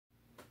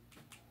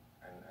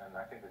and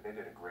I think that they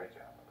did a great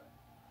job of it.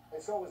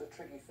 It's always a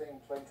tricky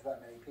thing playing to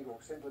that many people,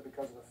 simply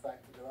because of the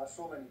fact that there are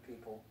so many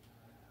people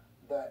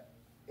that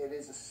it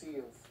is a sea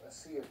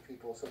of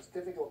people, so it's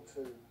difficult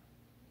to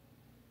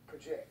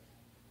project.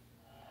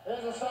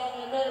 Here's a song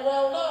you may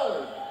well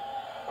know.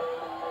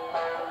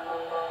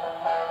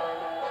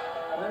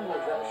 I remember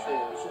with that show,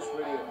 it was just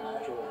really a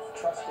matter of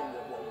trusting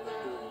that what we were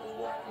doing was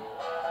working.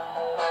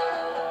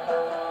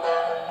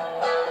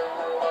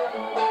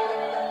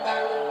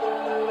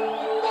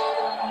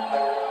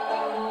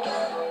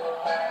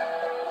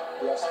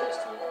 The S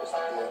Festival was the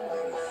end of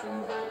 '83, I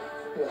believe.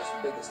 Yeah, it's the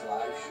biggest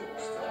live show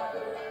still I've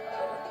ever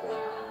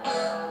played.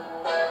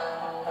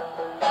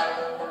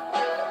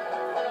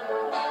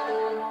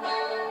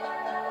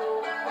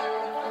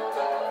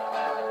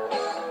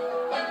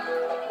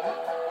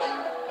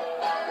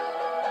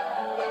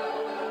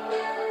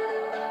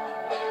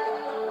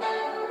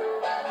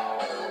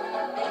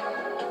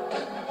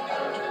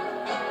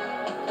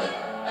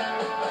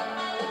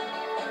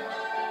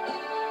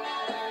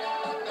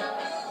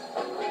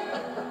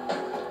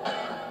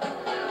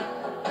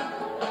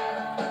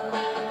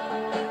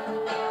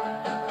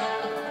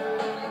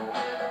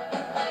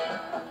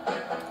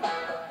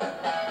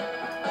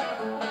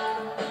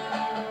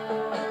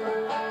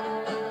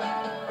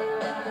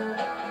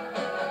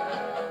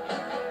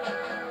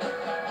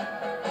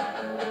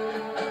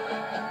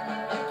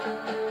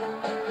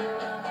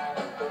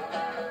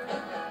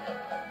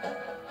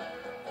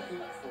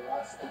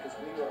 Because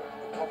we were on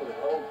top of the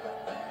world back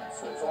then,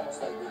 so it's almost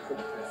like we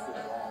couldn't put a foot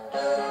wrong.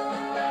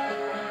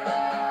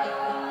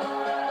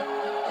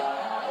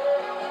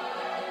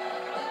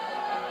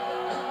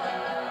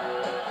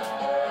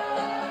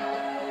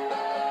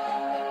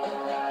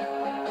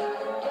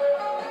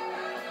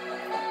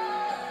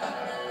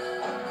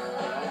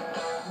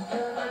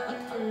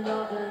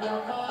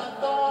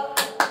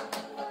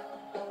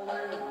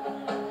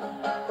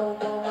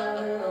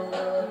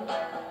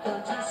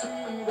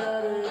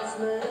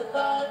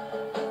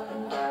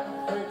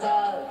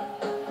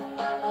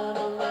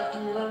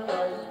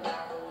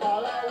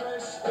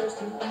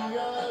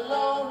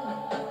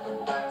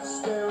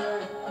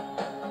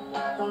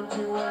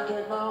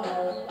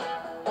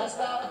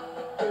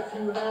 If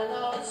you hang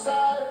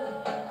outside,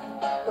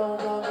 don't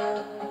come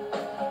in.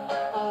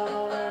 I'm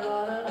only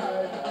running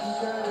right. You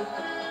gotta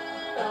be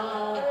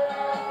now.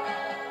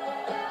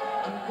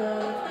 You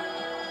gotta be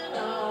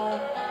now.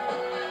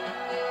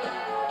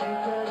 You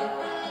gotta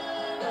be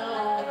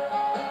now.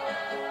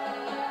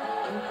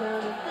 You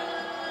gotta be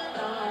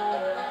now.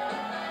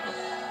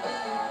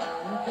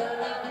 You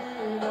gotta be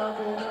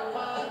knocking at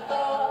my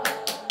door.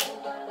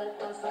 Make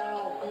us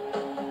down.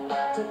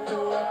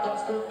 Tiptoe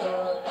across the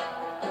floor.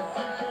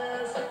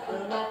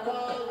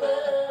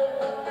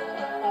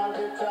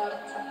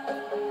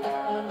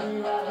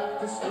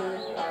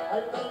 I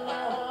don't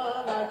know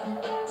how I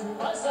keep to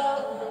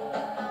myself.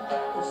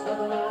 There's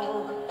nothing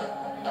wrong.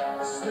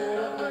 State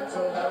of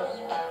mental health.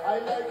 I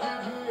like you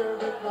here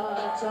with my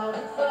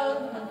charming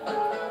friend.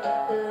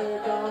 Here you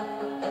go.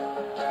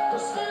 We're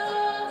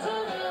still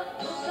together.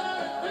 Who can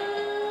it be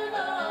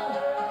now?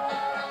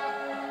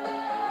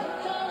 Who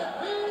can it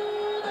be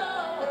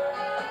now?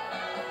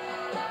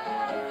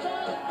 Who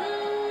can it be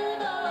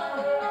now?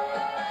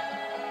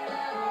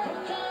 Who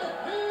can it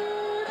be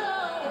now?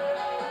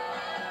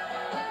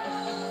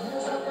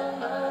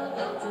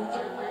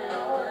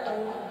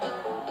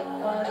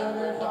 Why do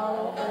they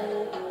follow me?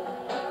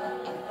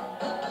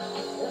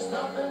 There's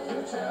nothing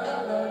future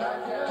that I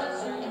can't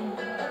see.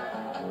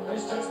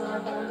 It's just my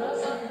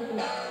fantasy.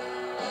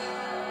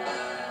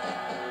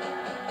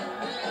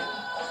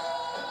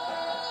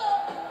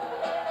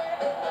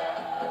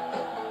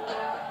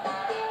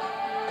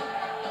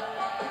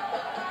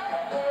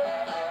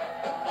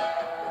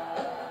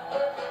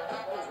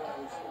 That was one of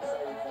these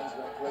exciting things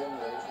about playing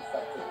there, was the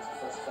fact that it was the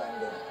first time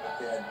that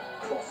they had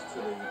crossed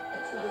to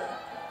the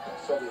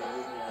Soviet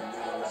Union and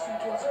they were listening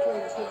to us play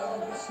as well,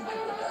 and we see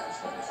people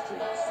dancing in the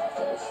street and stuff.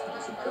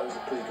 That was a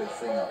pretty good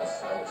thing. I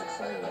was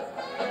excited about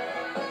that.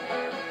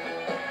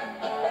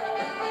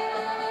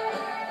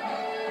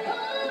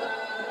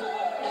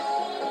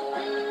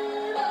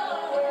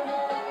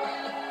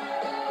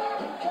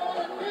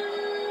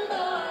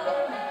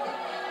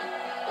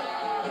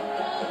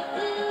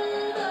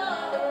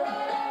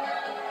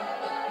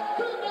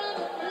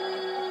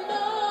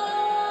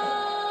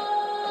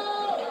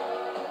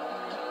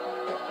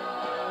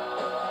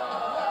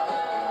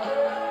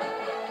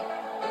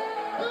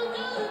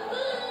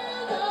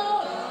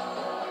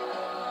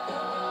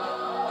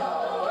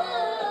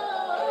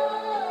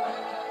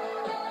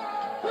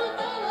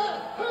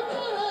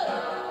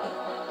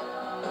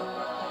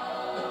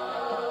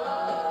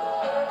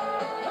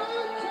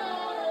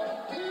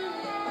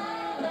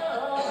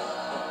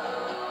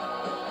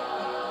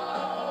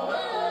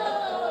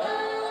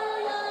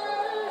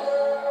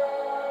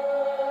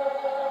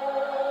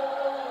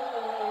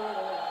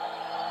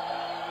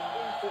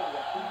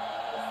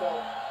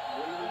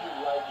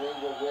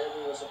 Where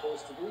we were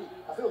supposed to be.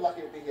 I feel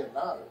lucky to be here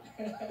now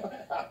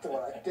after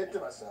what I did to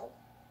myself.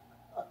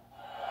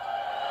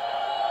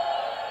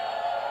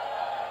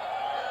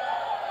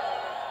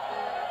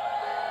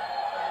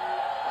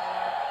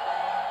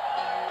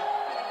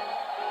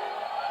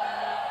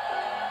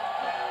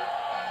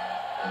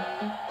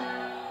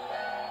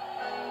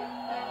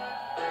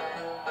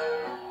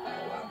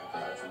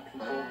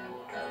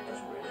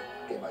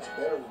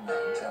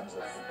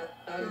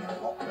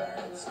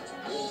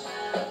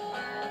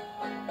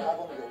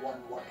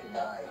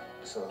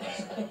 So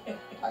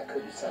I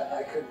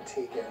couldn't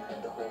take in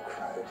the whole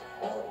crowd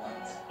all at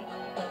once.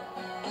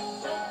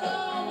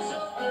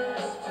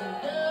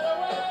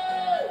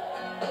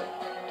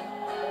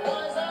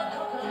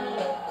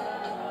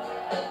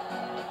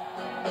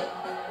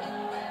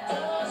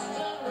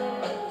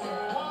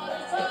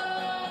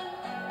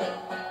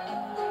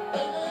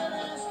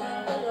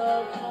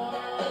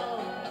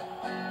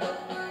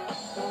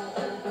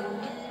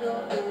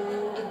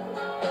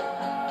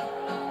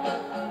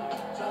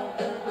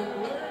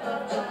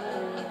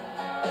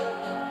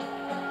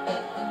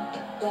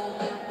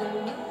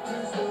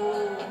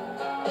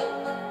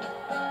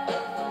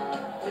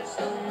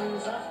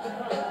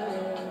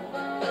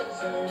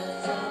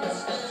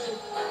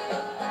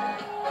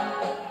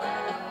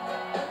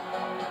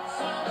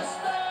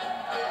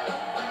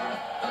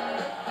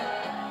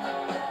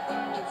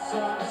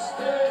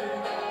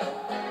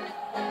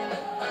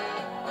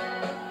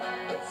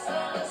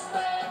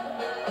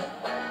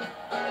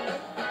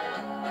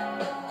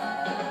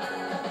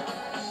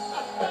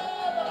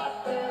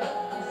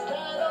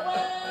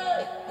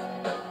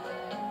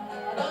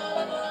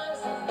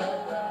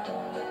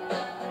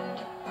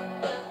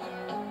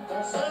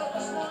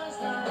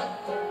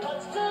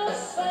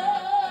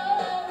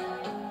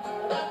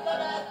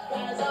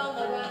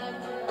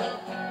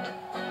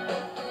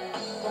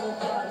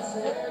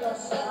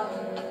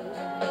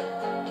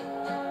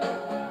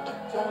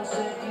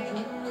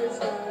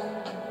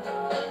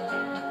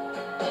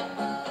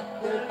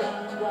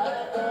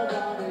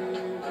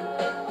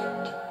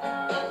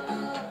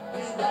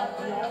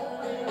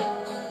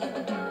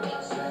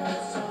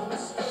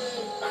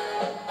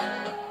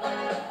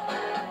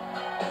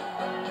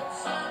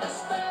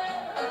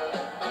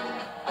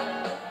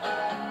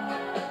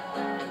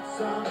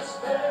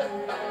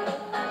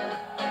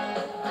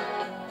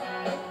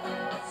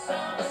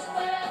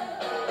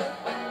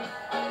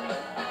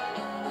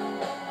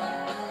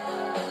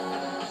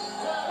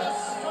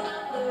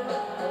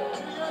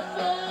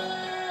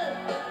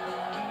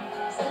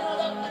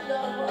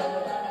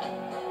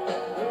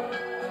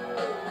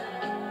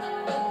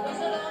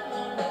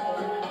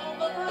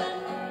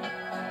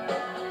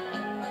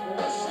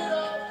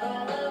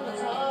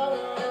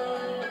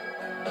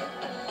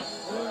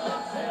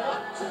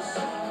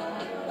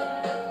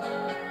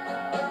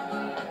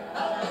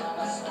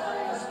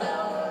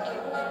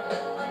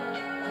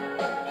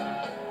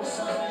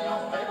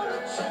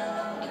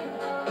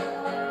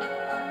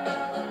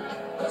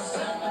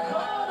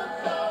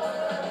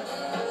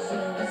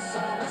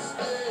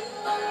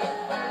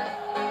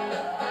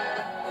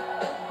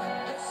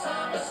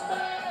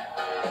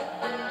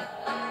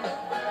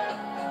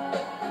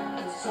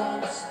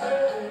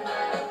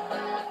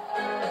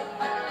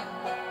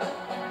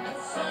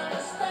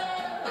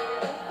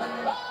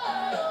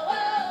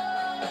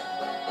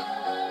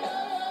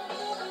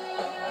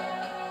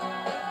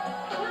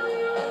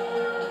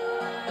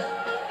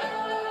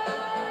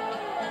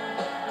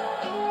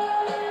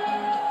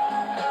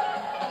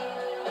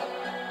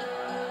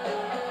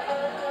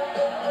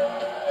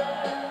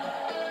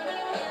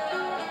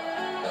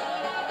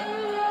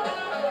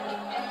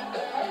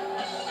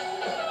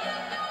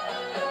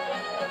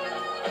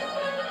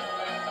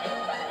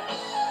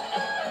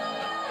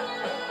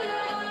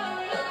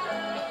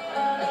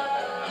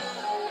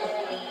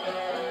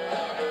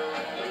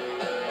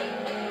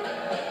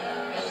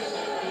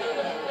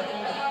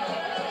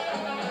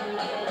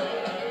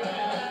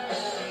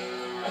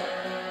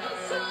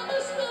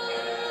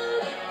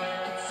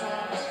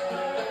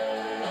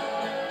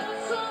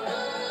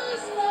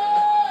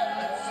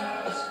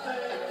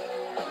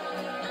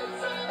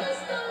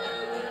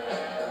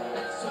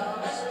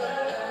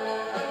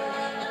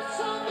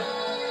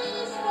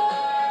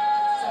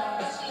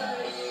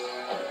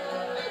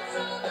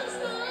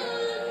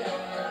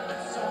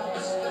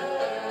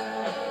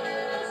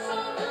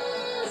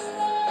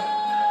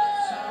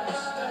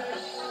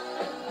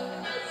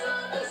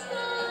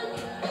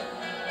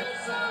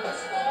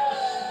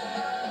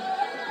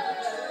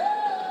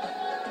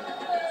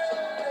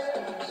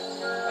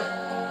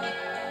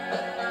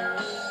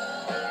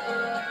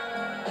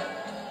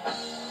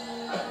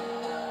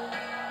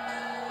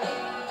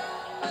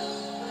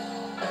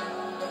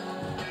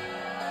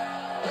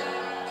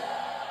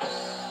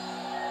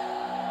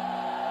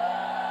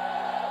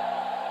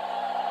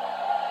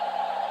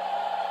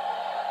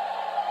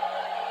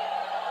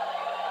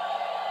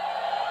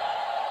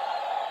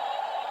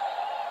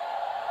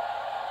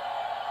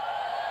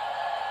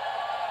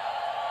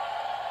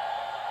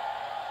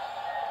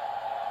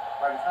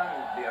 By the time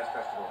the S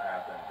Festival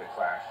happened, the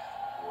Clash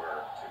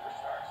were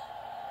superstars.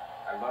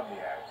 I love the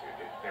attitude.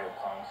 They were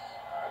punks.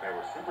 They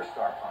were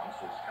superstar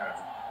punks, which kind of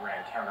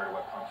ran counter to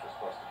what punks were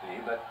supposed to be,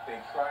 but they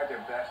tried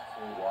their best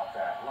to walk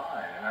that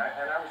line. And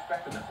I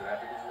respected them for that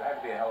because it had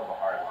to be a hell of a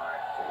hard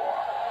line to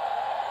walk.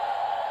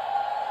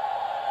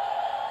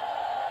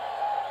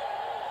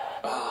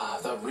 Ah,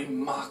 the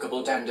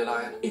remarkable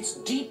dandelion. Its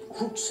deep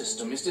root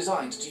system is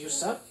designed to use,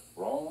 sir.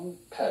 Wrong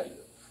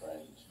patio,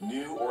 friends.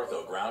 New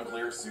Ortho Ground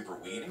Clear Super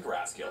Weed and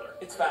Grass Killer.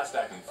 Its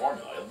fast-acting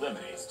formula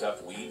eliminates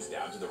tough weeds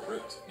down to the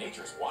root.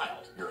 Nature's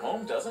wild. Your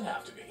home doesn't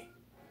have to be.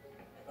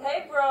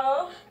 Hey,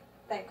 bro.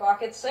 Thank God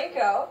it's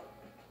Cinco.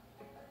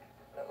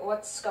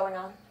 What's going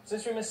on?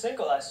 Since we missed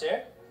Cinco last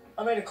year,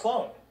 I made a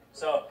clone.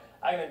 So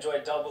I can enjoy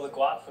double the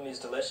guap from these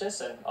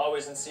delicious and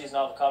always in season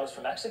avocados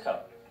from Mexico.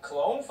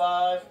 Clone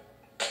 5.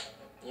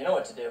 You know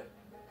what to do.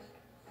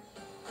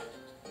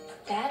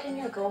 Dad and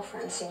your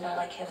girlfriend seem to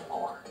like him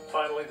more.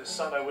 Finally, the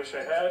son I wish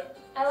I had.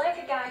 I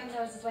like a guy who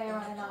knows his way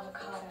around an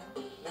avocado.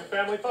 New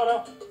family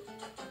photo.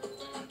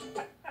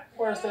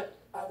 Worth it.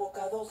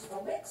 Avocados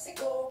from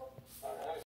Mexico.